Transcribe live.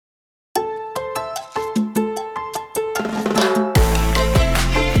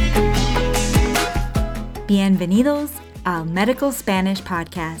Bienvenidos al Medical Spanish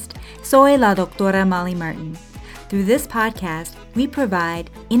Podcast. Soy la doctora Molly Martin. Through this podcast, we provide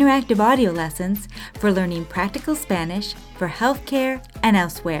interactive audio lessons for learning practical Spanish for healthcare and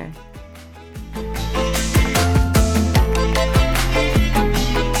elsewhere.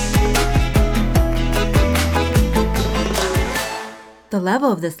 The level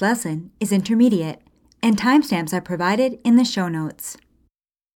of this lesson is intermediate, and timestamps are provided in the show notes.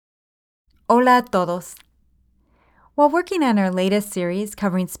 Hola a todos. While working on our latest series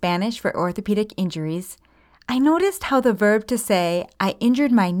covering Spanish for orthopedic injuries, I noticed how the verb to say, I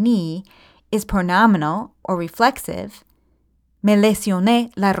injured my knee, is pronominal or reflexive, me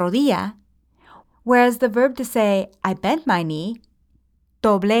lesioné la rodilla, whereas the verb to say, I bent my knee,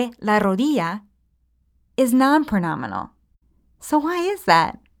 doblé la rodilla, is non-pronominal. So why is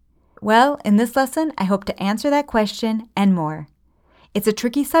that? Well, in this lesson, I hope to answer that question and more. It's a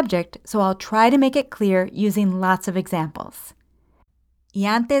tricky subject, so I'll try to make it clear using lots of examples. Y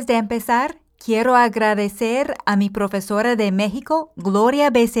antes de empezar, quiero agradecer a mi profesora de México, Gloria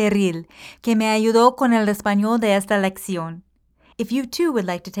Becerril, que me ayudó con el español de esta lección. If you too would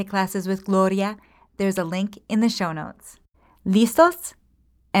like to take classes with Gloria, there's a link in the show notes. ¿Listos?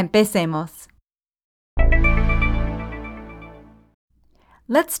 Empecemos.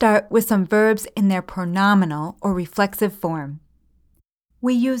 Let's start with some verbs in their pronominal or reflexive form.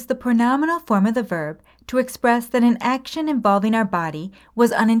 We use the pronominal form of the verb to express that an action involving our body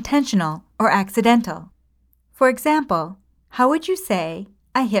was unintentional or accidental. For example, how would you say,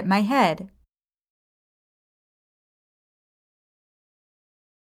 I hit my head?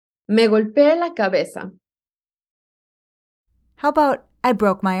 Me golpeé la cabeza. How about, I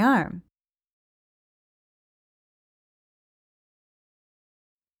broke my arm?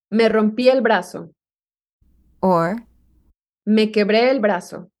 Me rompí el brazo. Or, Me quebré el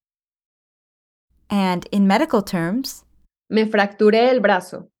brazo. and in medical terms, Me fracturé el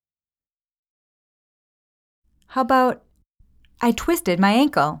brazo. how about, I twisted my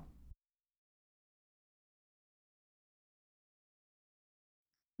ankle?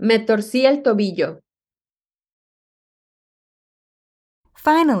 Me torcí el tobillo.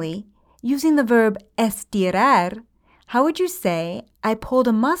 Finally, using the verb estirar, how would you say, I pulled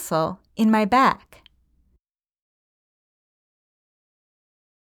a muscle in my back?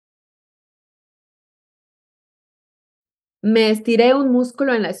 Me estiré un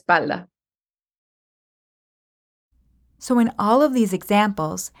músculo en la espalda. So in all of these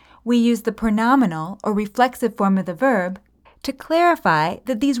examples, we use the pronominal or reflexive form of the verb to clarify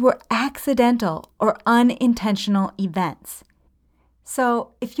that these were accidental or unintentional events.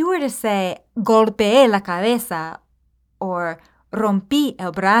 So if you were to say, golpeé la cabeza or rompí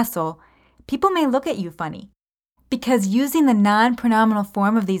el brazo, people may look at you funny, because using the non-pronominal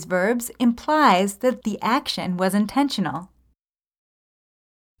form of these verbs implies that the action was intentional.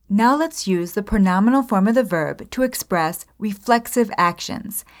 Now let's use the pronominal form of the verb to express reflexive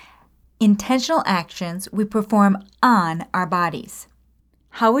actions, intentional actions we perform on our bodies.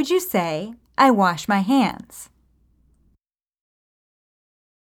 How would you say, I wash my hands?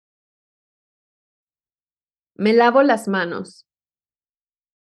 Me lavo las manos.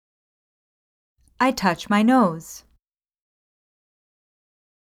 I touch my nose.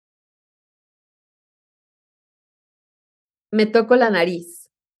 Me toco la nariz.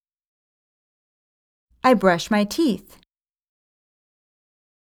 I brush my teeth.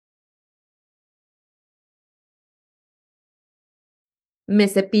 Me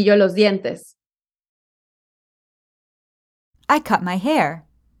cepillo los dientes. I cut my hair.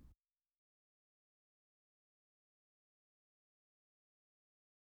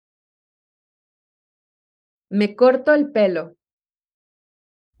 Me corto el pelo.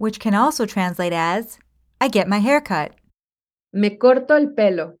 Which can also translate as, I get my hair cut. Me corto el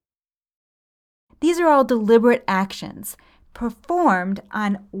pelo. These are all deliberate actions performed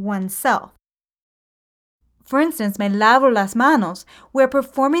on oneself. For instance, me lavo las manos, we're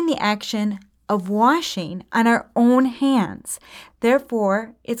performing the action of washing on our own hands.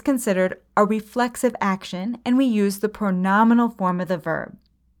 Therefore, it's considered a reflexive action, and we use the pronominal form of the verb.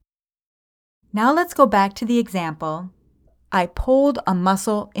 Now let's go back to the example, I pulled a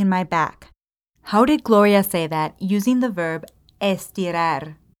muscle in my back. How did Gloria say that using the verb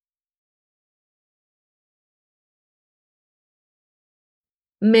estirar?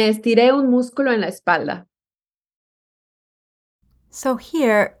 Me estiré un músculo en la espalda. So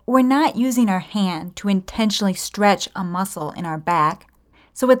here, we're not using our hand to intentionally stretch a muscle in our back,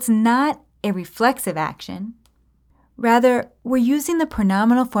 so it's not a reflexive action. Rather, we're using the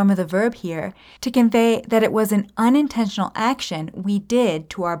pronominal form of the verb here to convey that it was an unintentional action we did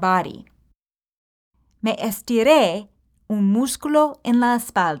to our body. Me estiré un músculo en la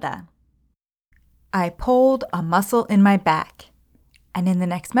espalda. I pulled a muscle in my back. And in the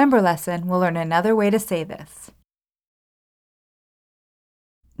next member lesson, we'll learn another way to say this.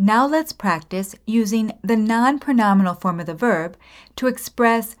 Now let's practice using the non-pronominal form of the verb to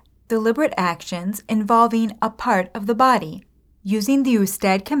express deliberate actions involving a part of the body. Using the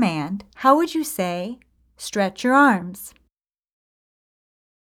usted command, how would you say, stretch your arms?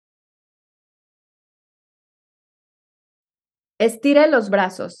 Estire los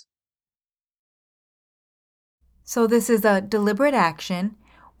brazos. So this is a deliberate action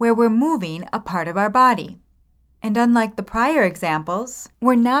where we're moving a part of our body. And unlike the prior examples,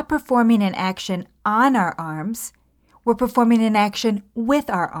 we're not performing an action on our arms, we're performing an action with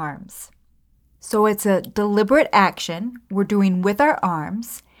our arms. So it's a deliberate action we're doing with our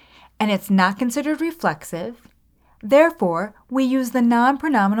arms, and it's not considered reflexive. Therefore, we use the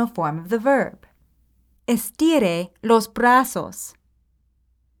non-pronominal form of the verb. Estire los brazos.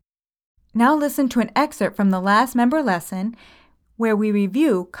 Now listen to an excerpt from the last member lesson where we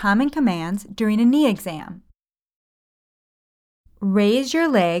review common commands during a knee exam. Raise your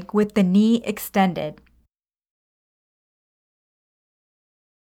leg with the knee extended.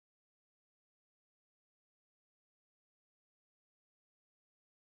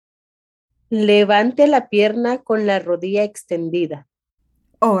 Levante la pierna con la rodilla extendida.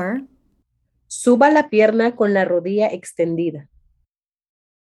 Or, Suba la pierna con la rodilla extendida.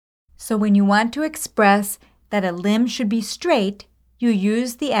 so when you want to express that a limb should be straight, you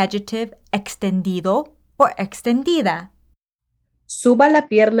use the adjective extendido or extendida. Suba la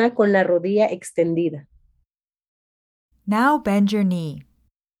pierna con la rodilla extendida. Now bend your knee.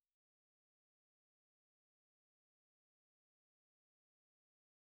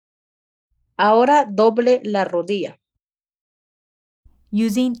 Ahora doble la rodilla.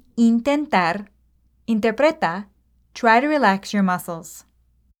 Using intentar, interpreta, try to relax your muscles.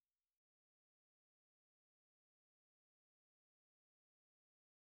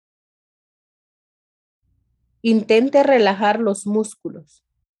 Intente relajar los músculos.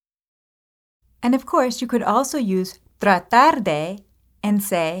 And of course, you could also use tratar de and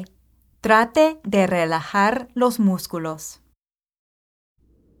say, trate de relajar los músculos.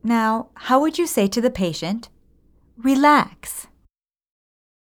 Now, how would you say to the patient, relax?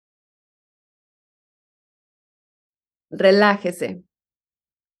 Relájese.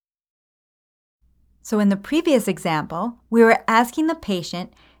 So in the previous example, we were asking the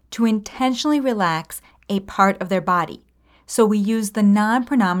patient to intentionally relax a part of their body. So we use the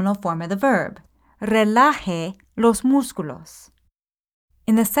non-pronominal form of the verb, relaje los músculos.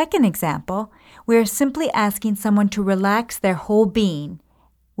 In the second example, we are simply asking someone to relax their whole being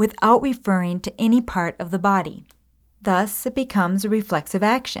without referring to any part of the body. Thus, it becomes a reflexive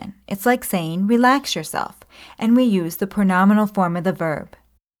action. It's like saying, relax yourself, and we use the pronominal form of the verb.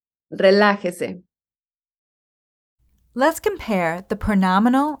 Relájese. Let's compare the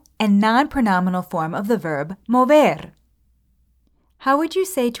pronominal and non-pronominal form of the verb mover. How would you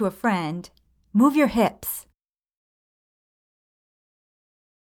say to a friend, move your hips?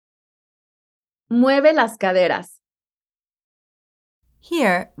 Mueve las caderas.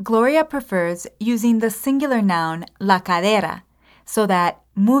 Here, Gloria prefers using the singular noun la cadera, so that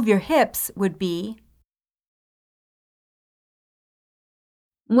move your hips would be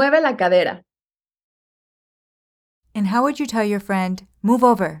Mueve la cadera. And how would you tell your friend, move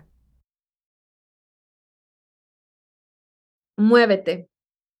over? Muévete.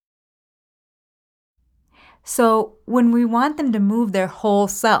 So when we want them to move their whole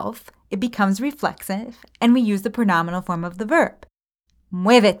self, it becomes reflexive, and we use the pronominal form of the verb,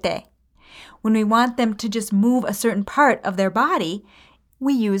 muévete. When we want them to just move a certain part of their body,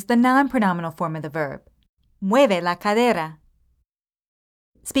 we use the non-pronominal form of the verb, mueve la cadera.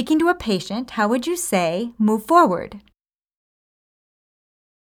 Speaking to a patient, how would you say, move forward?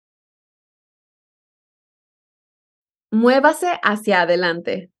 Muévase hacia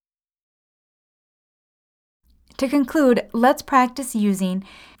adelante. To conclude, let's practice using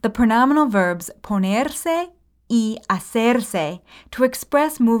the pronominal verbs ponerse y hacerse to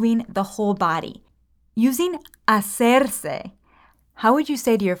express moving the whole body. Using hacerse, how would you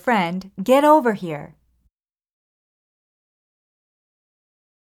say to your friend, get over here?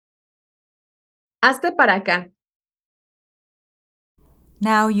 Hazte para acá.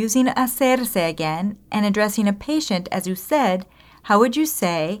 Now, using hacerse again and addressing a patient as you said, how would you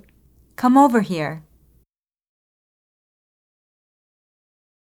say, come over here?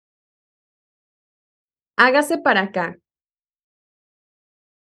 Hágase para acá.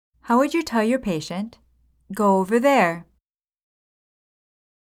 How would you tell your patient, go over there?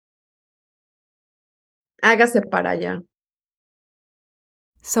 Hágase para allá.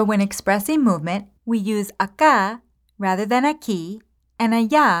 So when expressing movement, we use acá rather than aquí and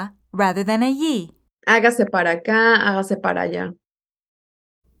allá rather than allí. Hágase para acá, hágase para allá.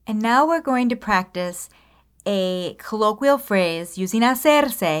 And now we're going to practice a colloquial phrase using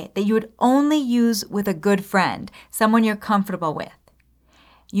hacerse that you would only use with a good friend, someone you're comfortable with.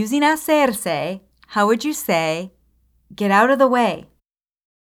 Using hacerse, how would you say, get out of the way?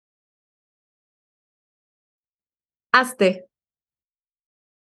 Hazte.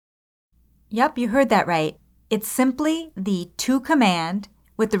 Yep, you heard that right. It's simply the to command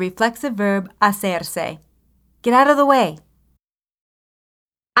with the reflexive verb hacerse. Get out of the way.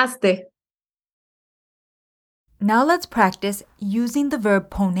 Hazte. Now let's practice using the verb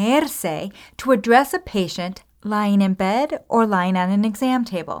ponerse to address a patient lying in bed or lying on an exam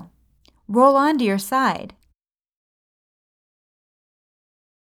table. Roll onto your side.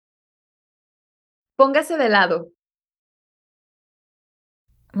 Póngase de lado.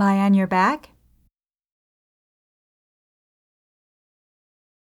 Lie on your back.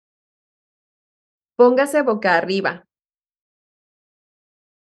 Póngase boca arriba.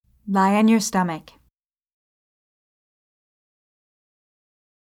 Lie on your stomach.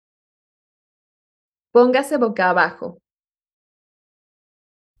 Póngase boca abajo.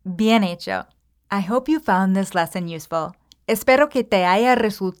 Bien hecho. I hope you found this lesson useful. Espero que te haya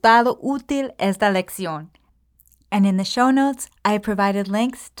resultado útil esta lección. And in the show notes, I have provided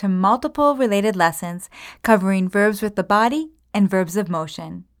links to multiple related lessons covering verbs with the body and verbs of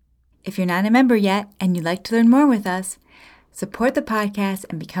motion. If you're not a member yet and you'd like to learn more with us, support the podcast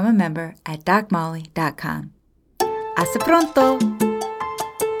and become a member at docmolly.com. Hasta pronto!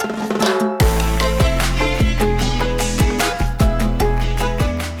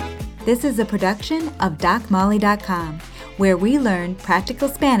 This is a production of DocMolly.com, where we learn practical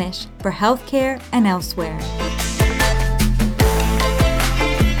Spanish for healthcare and elsewhere.